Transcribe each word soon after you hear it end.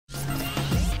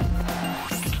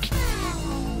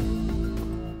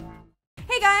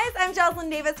Hey guys, I'm Jocelyn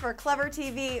Davis for Clever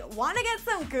TV. Want to get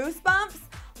some goosebumps?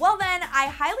 Well then, I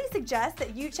highly suggest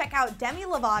that you check out Demi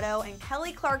Lovato and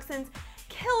Kelly Clarkson's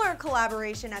killer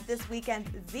collaboration at this weekend's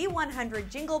Z100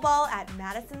 Jingle Ball at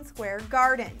Madison Square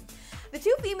Garden. The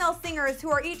two female singers,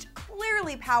 who are each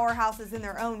clearly powerhouses in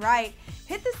their own right,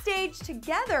 hit the stage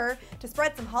together to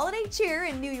spread some holiday cheer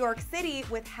in New York City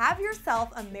with Have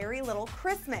Yourself a Merry Little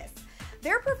Christmas.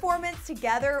 Their performance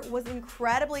together was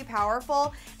incredibly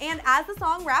powerful, and as the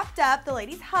song wrapped up, the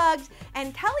ladies hugged,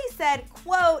 and Kelly said,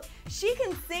 quote, "She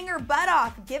can sing her butt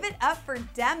off, give it up for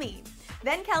Demi."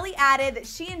 Then Kelly added that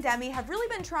she and Demi have really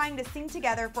been trying to sing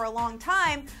together for a long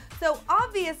time, so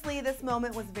obviously this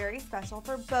moment was very special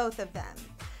for both of them.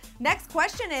 Next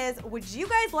question is, would you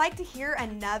guys like to hear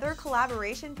another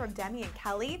collaboration from Demi and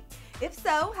Kelly? If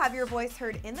so, have your voice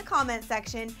heard in the comment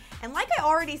section. And like I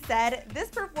already said, this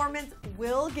performance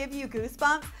will give you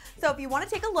goosebumps. So if you want to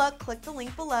take a look, click the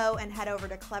link below and head over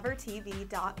to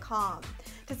clevertv.com.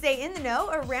 To stay in the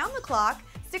know around the clock,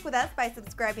 stick with us by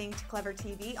subscribing to Clever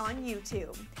TV on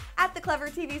YouTube. At the Clever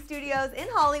TV studios in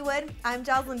Hollywood, I'm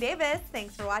Jocelyn Davis.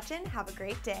 Thanks for watching. Have a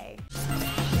great day.